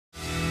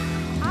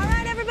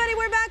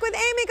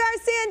Amy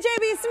Garcia and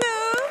JB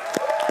Smooth.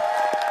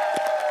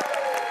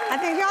 I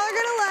think y'all are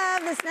gonna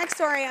love this next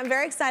story. I'm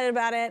very excited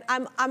about it.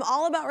 I'm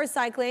all about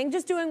recycling,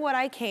 just doing what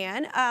I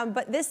can,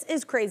 but this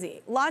is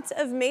crazy. Lots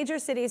of major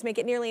cities make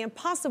it nearly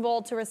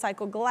impossible to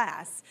recycle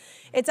glass.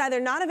 It's either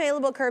not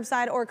available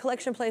curbside or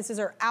collection places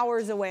are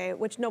hours away,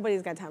 which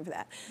nobody's got time for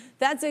that.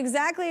 That's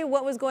exactly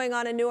what was going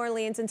on in New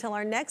Orleans until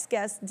our next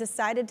guest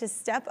decided to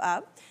step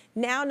up.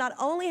 Now, not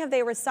only have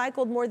they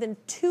recycled more than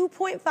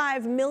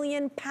 2.5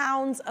 million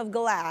pounds of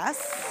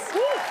glass,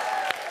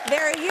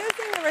 they're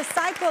using the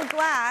recycled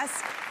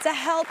glass to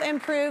help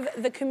improve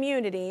the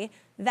community.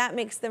 That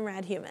makes them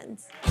rad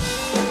humans.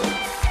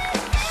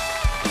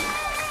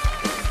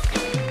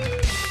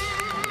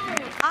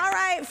 All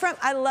right,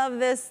 I love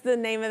this, the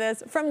name of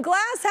this. From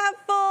Glass Half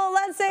Full,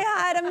 let's say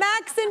hi to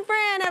Max and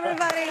Fran,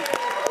 everybody.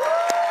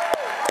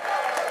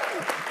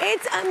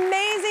 It's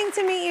amazing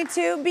to meet you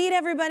two. Meet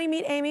everybody,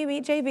 meet Amy,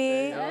 meet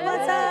JB.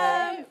 What's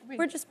up?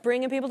 We're just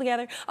bringing people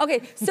together.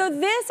 Okay, so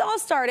this all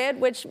started,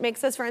 which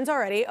makes us friends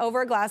already,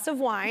 over a glass of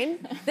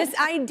wine. This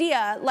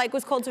idea,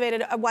 was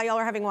cultivated while y'all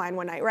are having wine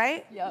one night,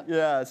 right? Yep.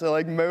 Yeah, so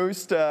like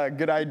most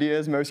good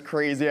ideas, most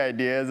crazy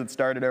ideas, it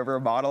started over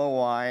a bottle of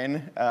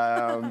wine.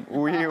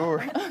 We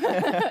were...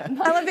 I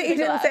love that you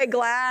didn't say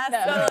glass.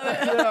 No,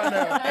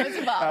 it's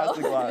a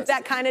bottle. Glass.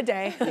 That kind of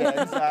day.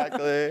 Yeah,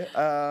 exactly.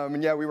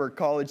 And yeah, we were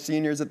college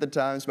seniors at the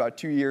time. It's about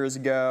 2 years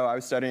ago. I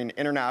was studying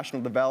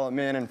international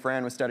development, and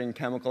Fran was studying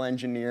chemical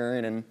engineering.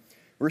 And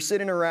we're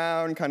sitting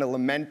around kind of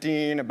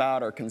lamenting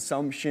about our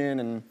consumption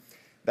and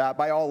that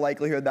by all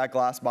likelihood that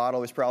glass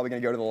bottle is probably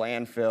going to go to the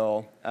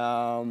landfill.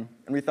 And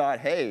we thought,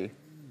 hey,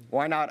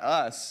 why not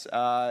us?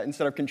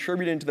 Instead of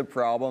contributing to the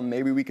problem,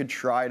 maybe we could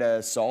try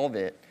to solve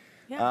it.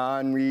 Yeah.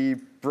 And we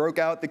broke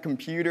out the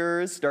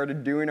computers,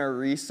 started doing our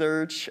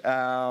research,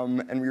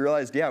 and we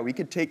realized, yeah, we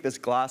could take this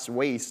glass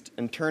waste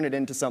and turn it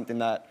into something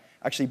that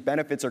actually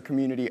benefits our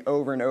community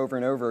over and over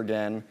and over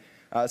again.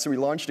 So we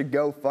launched a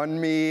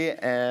GoFundMe,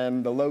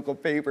 and the local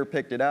paper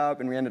picked it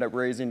up, and we ended up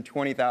raising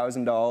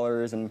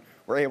 $20,000, and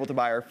we're able to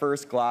buy our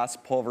first glass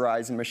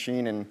pulverizing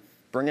machine and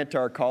bring it to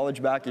our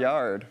college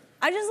backyard.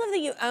 I just love that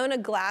you own a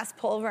glass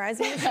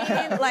pulverizing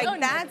machine.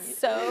 That's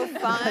so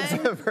fun.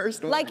 That's the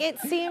first one. It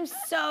seems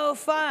so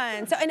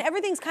fun. So, and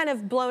everything's kind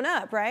of blown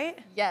up, right?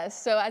 Yes,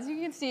 so as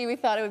you can see, we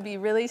thought it would be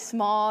really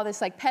small,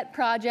 this pet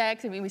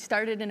project. I mean, we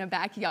started in a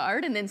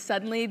backyard, and then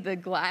suddenly the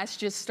glass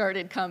just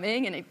started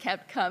coming, and it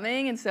kept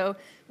coming. And so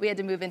we had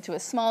to move into a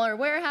smaller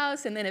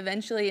warehouse, and then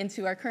eventually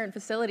into our current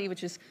facility,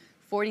 which is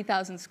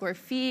 40,000 square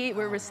feet.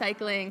 We're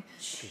recycling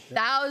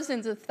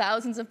thousands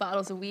of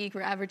bottles a week.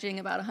 We're averaging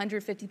about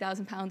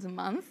 150,000 pounds a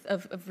month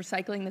of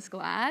recycling this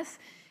glass.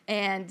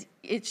 And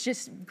it's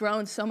just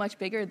grown so much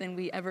bigger than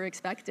we ever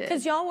expected.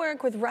 Because y'all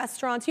work with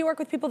restaurants, you work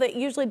with people that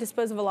usually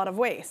dispose of a lot of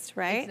waste,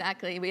 right?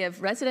 Exactly. We have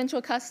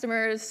residential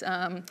customers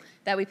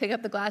that we pick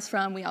up the glass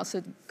from. We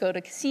also go to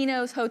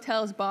casinos,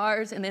 hotels,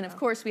 bars, and then of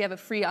course we have a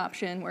free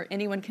option where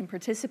anyone can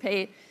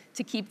participate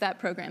to keep that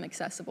program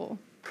accessible.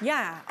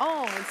 Yeah,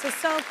 it's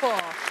just so cool.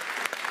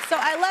 So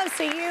I love,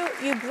 so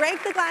you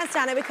break the glass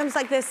down, it becomes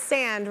like this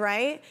sand,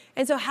 right?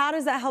 And so how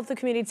does that help the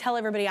community? Tell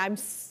everybody, I'm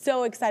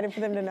so excited for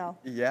them to know.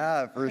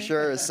 Yeah, for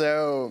sure.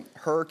 So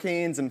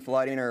hurricanes and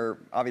flooding are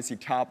obviously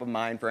top of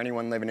mind for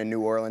anyone living in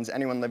New Orleans,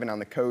 anyone living on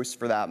the coast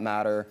for that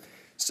matter.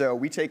 So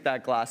we take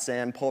that glass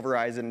sand,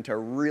 pulverize it into a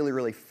really,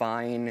 really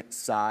fine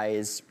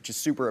size, which is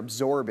super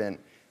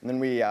absorbent. And then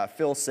we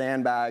fill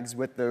sandbags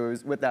with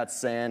that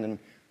sand, and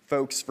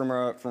folks from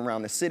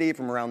around the city,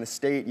 from around the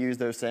state use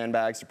those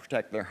sandbags to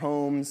protect their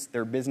homes,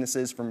 their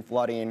businesses from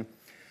flooding.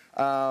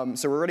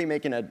 So we're already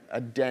making a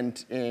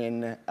dent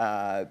in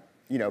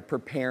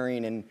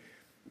preparing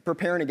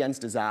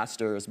against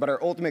disasters. But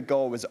our ultimate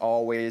goal was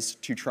always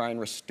to try and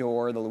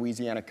restore the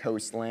Louisiana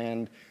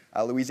coastland.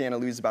 Louisiana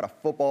loses about a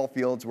football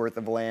field's worth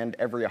of land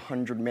every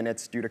 100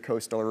 minutes due to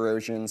coastal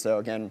erosion. So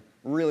again,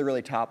 really,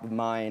 really top of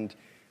mind.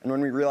 And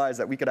when we realized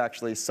that we could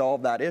actually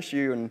solve that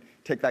issue and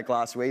take that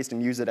glass waste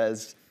and use it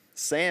as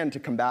sand to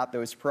combat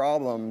those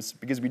problems,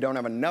 because we don't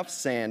have enough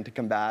sand to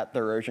combat the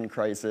erosion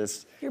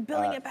crisis. You're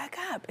building it back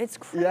up. It's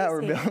crazy. Yeah,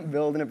 we're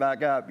building it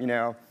back up.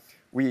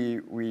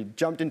 We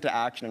jumped into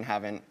action and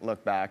haven't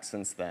looked back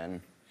since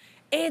then.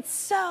 It's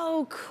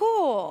so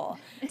cool.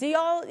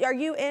 Are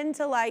you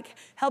into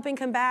helping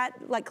combat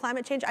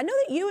climate change? I know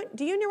that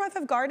do you and your wife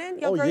have garden?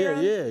 Y'all grow your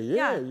own?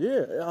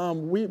 Yeah.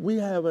 We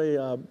have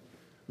a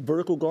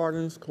vertical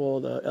gardens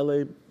called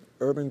LA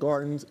Urban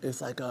Gardens.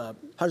 It's like a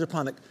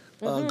hydroponic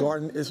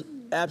garden. Is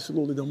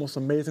absolutely the most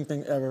amazing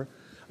thing ever.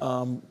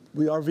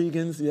 We are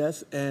vegans,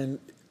 yes, and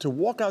to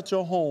walk out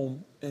your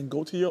home and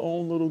go to your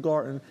own little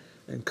garden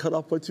and cut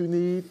up what you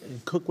need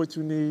and cook what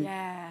you need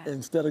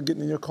instead of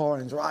getting in your car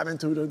and driving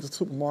to the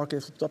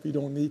supermarket for stuff you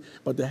don't need.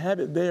 But to have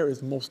it there is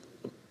the most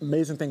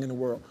amazing thing in the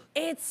world.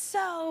 It's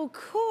so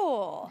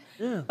cool.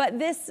 Yeah. But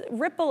this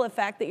ripple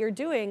effect that you're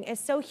doing is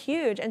so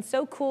huge and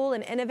so cool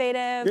and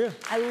innovative. Yeah.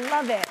 I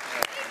love it.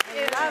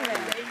 I love it.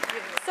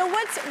 So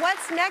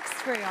what's next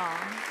for y'all?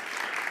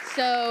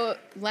 So,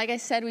 like I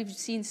said, we've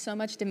seen so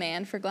much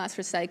demand for glass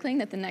recycling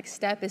that the next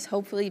step is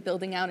hopefully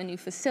building out a new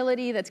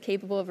facility that's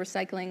capable of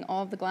recycling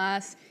all of the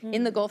glass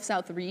in the Gulf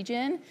South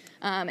region,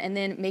 and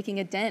then making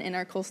a dent in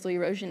our coastal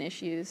erosion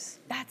issues.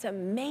 That's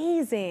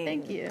amazing.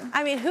 Thank you.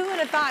 I mean, who would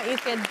have thought you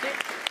could do,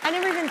 I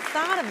never even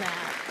thought of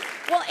that.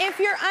 Well, if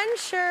you're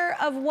unsure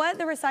of what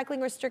the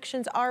recycling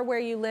restrictions are where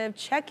you live,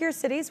 check your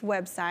city's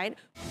website.